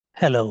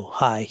Hello,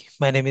 hi,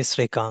 my name is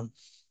Srikanth.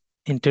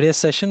 In today's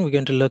session, we're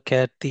going to look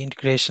at the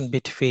integration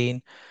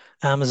between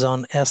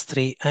Amazon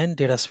S3 and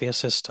Datasphere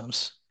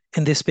systems.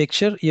 In this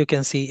picture, you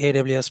can see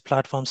AWS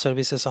platform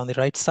services on the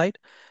right side,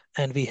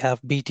 and we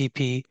have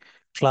BTP,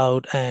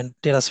 cloud, and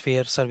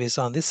Datasphere service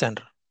on the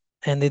center.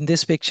 And in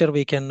this picture,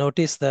 we can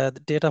notice the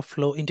data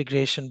flow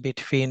integration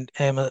between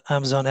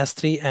Amazon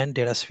S3 and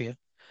Datasphere.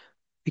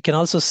 We can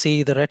also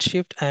see the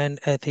Redshift and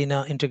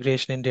Athena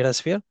integration in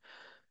Datasphere.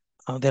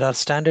 There are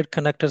standard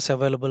connectors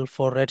available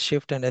for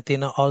Redshift and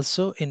Athena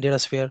also in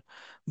Datasphere,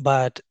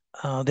 but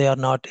they are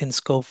not in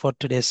scope for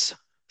today's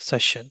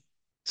session.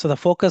 So the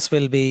focus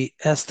will be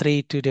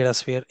S3 to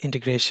Datasphere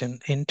integration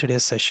in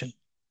today's session.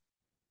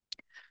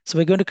 So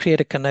we're going to create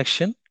a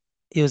connection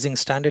using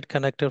standard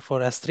connector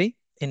for S3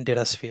 in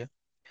Datasphere.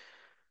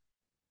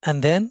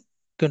 And then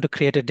going to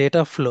create a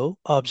data flow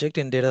object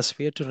in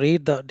Datasphere to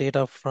read the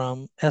data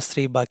from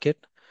S3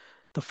 bucket.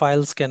 The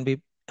files can be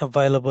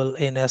available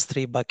in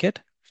S3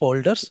 bucket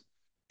folders,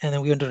 and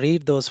then we're going to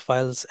read those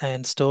files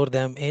and store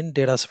them in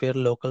Datasphere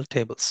local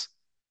tables.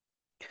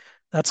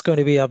 That's going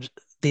to be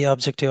the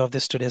objective of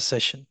this today's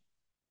session.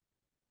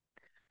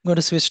 I'm going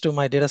to switch to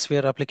my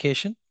Datasphere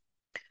application.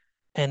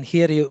 And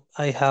here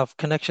I have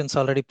connections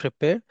already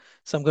prepared.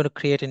 So I'm going to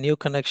create a new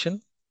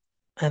connection,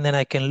 and then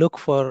I can look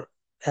for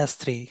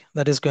S3.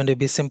 That is going to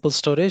be simple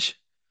storage.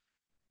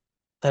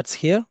 That's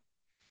here.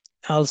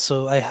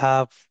 Also, I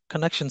have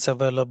connections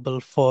available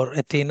for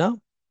Athena.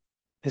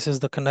 This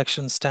is the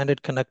connection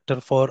standard connector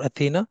for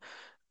Athena.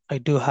 I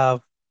do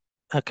have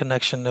a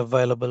connection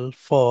available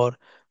for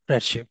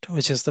Redshift,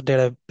 which is the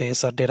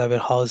database or data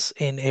warehouse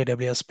in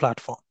AWS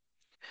platform.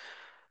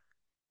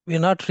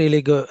 We're not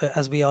really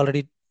as we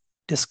already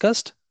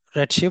discussed,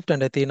 Redshift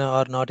and Athena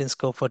are not in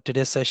scope for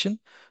today's session.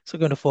 So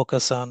we're going to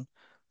focus on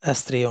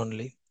S3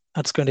 only.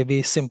 That's going to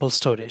be simple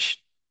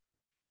storage.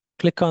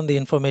 Click on the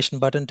information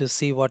button to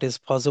see what is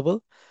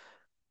possible.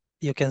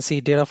 You can see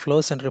data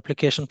flows and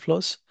replication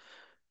flows.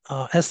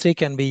 S3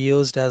 can be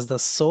used as the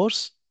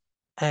source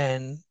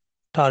and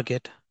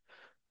target.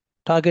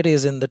 Target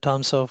is in the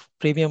terms of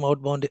premium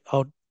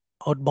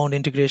outbound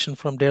integration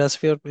from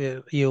Datasphere,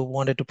 where you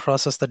wanted to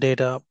process the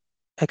data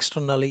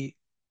externally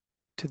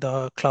to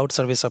the cloud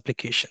service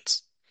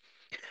applications.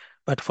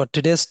 But for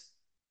today's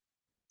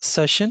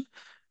session,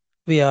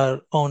 we are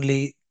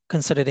only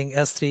considering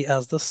S3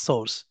 as the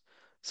source.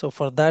 So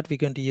for that, we're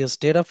going to use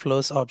data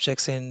flows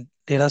objects in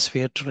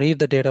Datasphere to read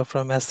the data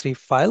from S3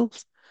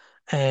 files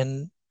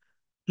and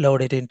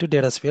load it into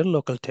Datasphere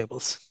local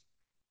tables.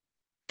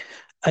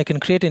 I can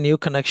create a new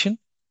connection,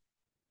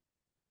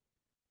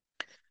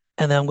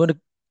 and then I'm going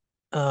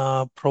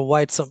to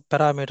provide some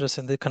parameters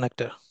in the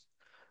connector.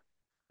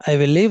 I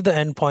will leave the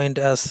endpoint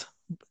as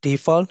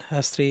default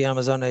s3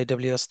 amazon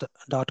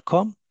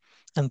aws.com,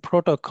 and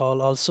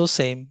protocol also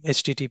same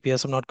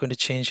HTTPS. I'm not going to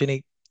change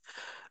any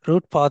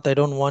root path. I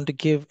don't want to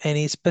give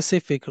any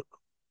specific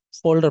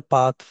folder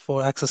path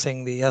for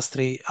accessing the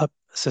S3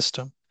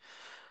 system.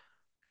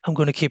 I'm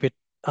going to keep it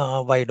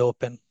wide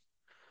open.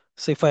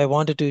 So if I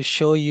wanted to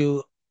show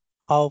you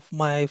how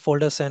my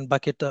folders and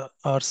bucket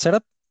are set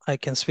up, I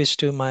can switch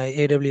to my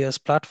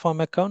AWS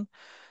platform account.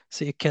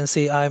 So you can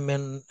see I'm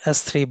in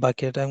S3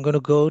 bucket. I'm going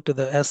to go to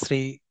the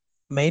S3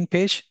 main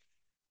page,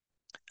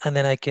 and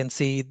then I can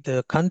see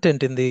the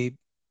content in the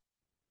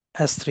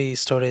S3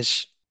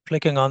 storage.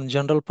 Clicking on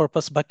general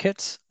purpose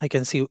buckets, I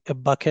can see a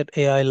bucket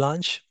AI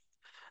launch.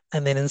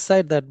 And then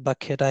inside that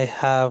bucket, I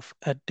have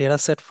a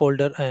dataset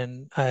folder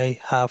and I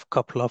have a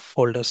couple of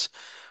folders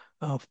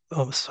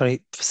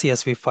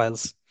CSV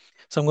files.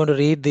 So I'm going to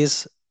read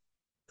these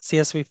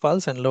CSV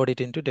files and load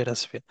it into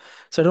Datasphere.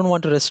 So I don't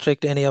want to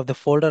restrict any of the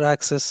folder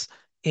access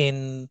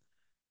in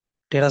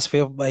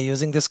Datasphere by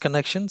using this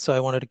connection. So I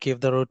wanted to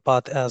keep the root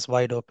path as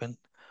wide open.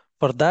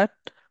 For that,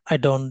 I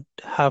don't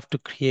have to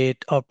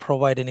create or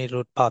provide any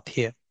root path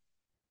here.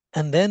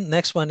 And then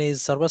next one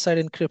is server-side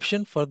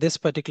encryption. For this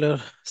particular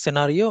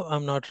scenario,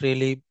 I'm not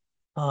really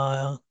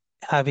uh,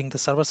 having the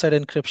server-side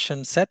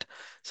encryption set.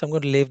 So I'm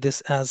going to leave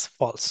this as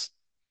false.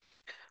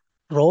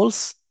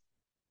 Roles,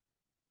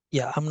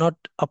 yeah, I'm not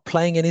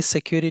applying any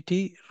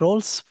security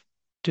roles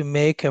to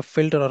make a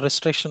filter or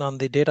restriction on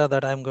the data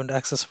that I'm going to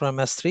access from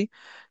S3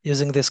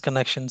 using this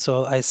connection.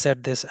 So I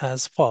set this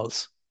as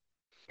false.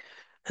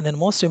 And then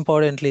most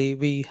importantly,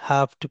 we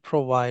have to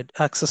provide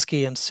access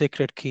key and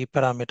secret key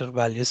parameter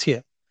values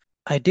here.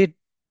 I did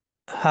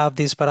have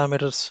these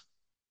parameters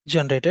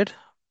generated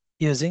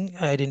using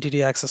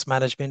identity access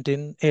management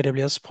in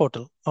AWS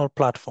portal or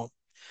platform.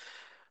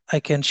 I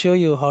can show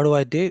you how do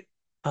I do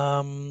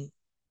in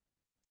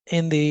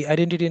the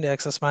identity and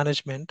access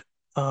management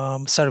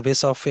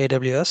service of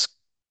AWS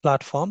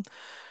platform.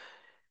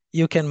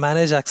 You can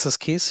manage access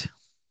keys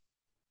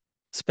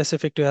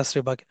specific to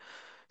S3 bucket.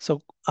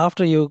 So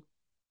after you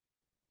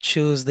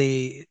choose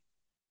the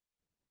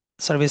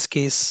service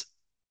keys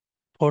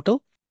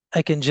portal,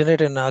 I can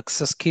generate an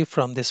access key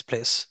from this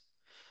place.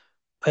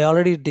 I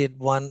already did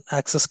one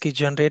access key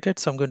generated,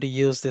 so I'm going to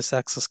use this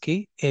access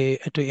key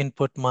to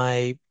input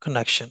my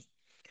connection.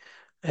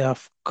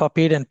 I've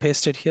copied and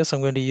pasted here, so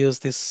I'm going to use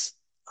this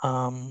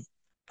um,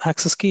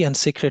 access key and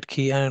secret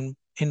key and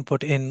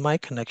input in my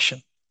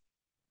connection.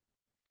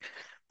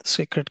 The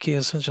secret key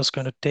is just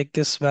going to take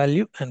this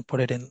value and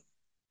put it in.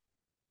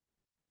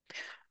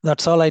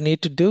 That's all I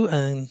need to do,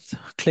 and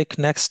click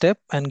next step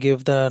and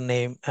give the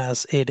name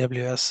as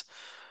AWS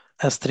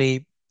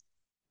S3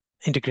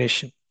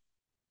 integration.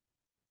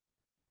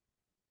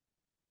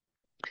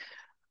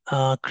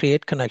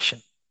 Create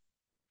connection.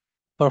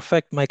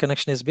 Perfect, my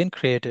connection has been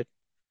created.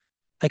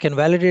 I can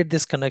validate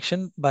this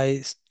connection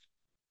by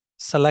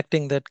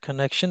selecting that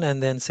connection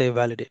and then say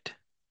validate.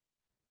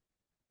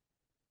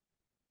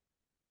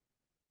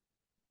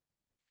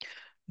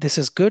 This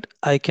is good.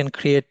 I can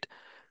create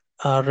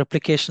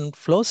replication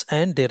flows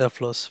and data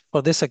flows.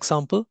 For this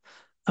example,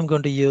 I'm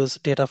going to use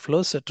data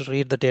flows to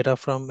read the data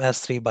from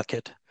S3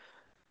 bucket.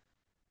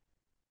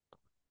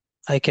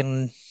 I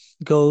can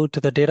go to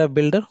the data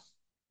builder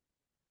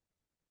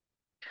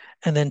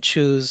and then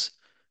choose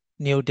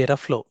new data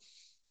flow.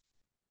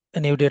 A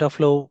new data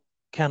flow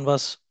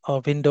canvas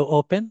or window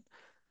open.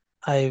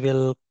 I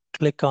will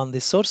click on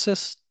the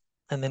sources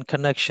and then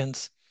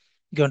connections.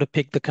 I'm going to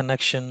pick the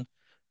connection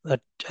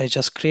that I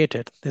just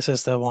created. This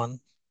is the one.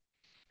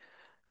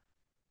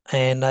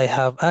 And I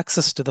have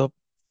access to the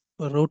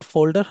root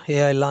folder,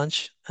 AI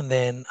launch, and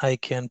then I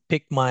can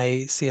pick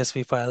my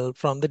CSV file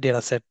from the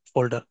dataset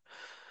folder.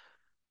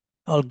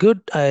 All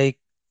good. I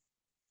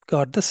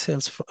got the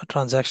sales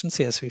transaction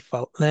CSV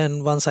file.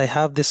 Then once I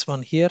have this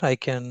one here, I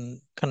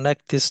can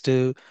connect this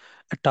to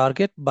a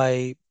target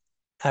by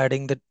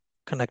adding the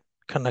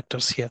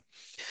connectors here.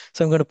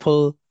 So I'm going to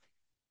pull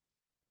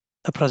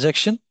a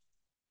projection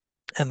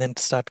and then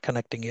start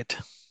connecting it.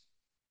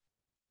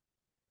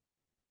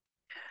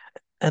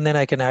 And then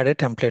I can add a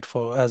template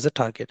for as a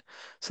target.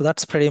 So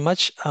that's pretty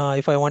much,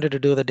 if I wanted to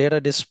do the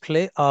data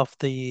display of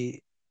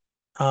the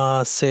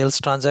sales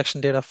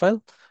transaction data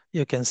file,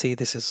 you can see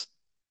this is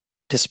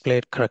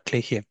displayed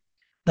correctly here.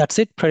 That's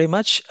it pretty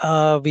much.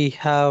 We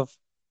have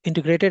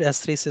integrated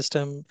S3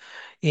 system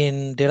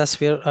in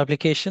Datasphere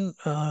application,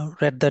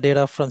 read the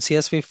data from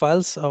CSV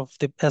files of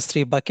the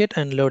S3 bucket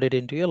and load it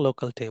into your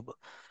local table.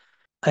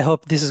 I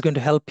hope this is going to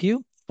help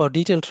you. For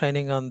detailed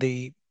training on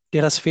the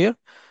Datasphere,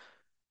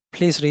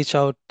 please reach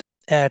out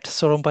at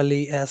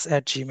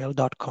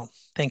sorompalli@gmail.com.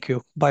 Thank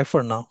you. Bye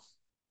for now.